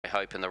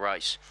hope, in the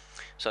race.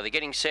 So they're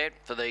getting set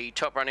for the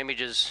Top Run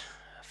Images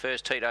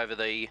first heat over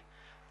the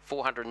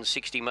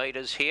 460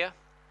 metres here.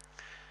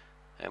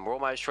 And we're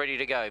almost ready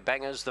to go.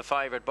 Banger's the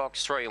favourite,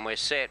 box 3, and we're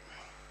set.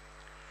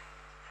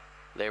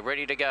 They're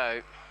ready to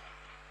go.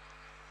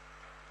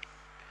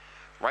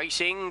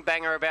 Racing,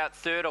 Banger about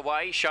third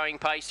away, showing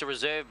pace to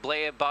reserve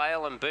Blair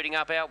Bale, and booting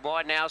up out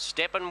wide now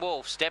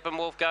Steppenwolf.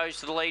 Steppenwolf goes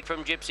to the lead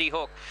from Gypsy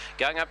Hook.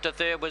 Going up to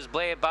third was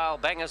Blair Bale.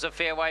 Banger's a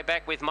fair way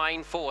back with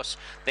Main Force.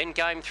 Then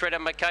came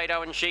Threader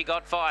Mikado and She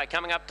Got Fire.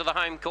 Coming up to the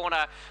home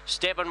corner,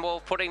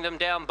 Steppenwolf putting them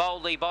down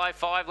boldly by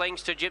 5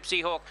 lengths to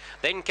Gypsy Hook.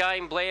 Then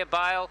came Blair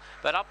Bale,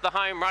 but up the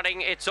home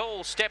running, it's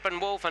all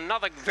Steppenwolf.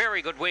 Another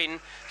very good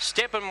win.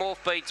 Steppenwolf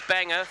beats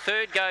Banger.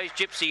 Third goes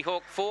Gypsy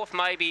Hook. Fourth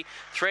maybe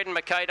Threader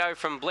Mikado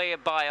from Blair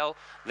Bale.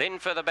 Then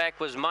further back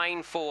was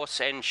Main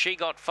Force and She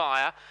Got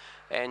Fire,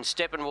 and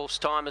Steppenwolf's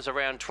time is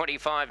around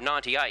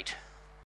 25.98.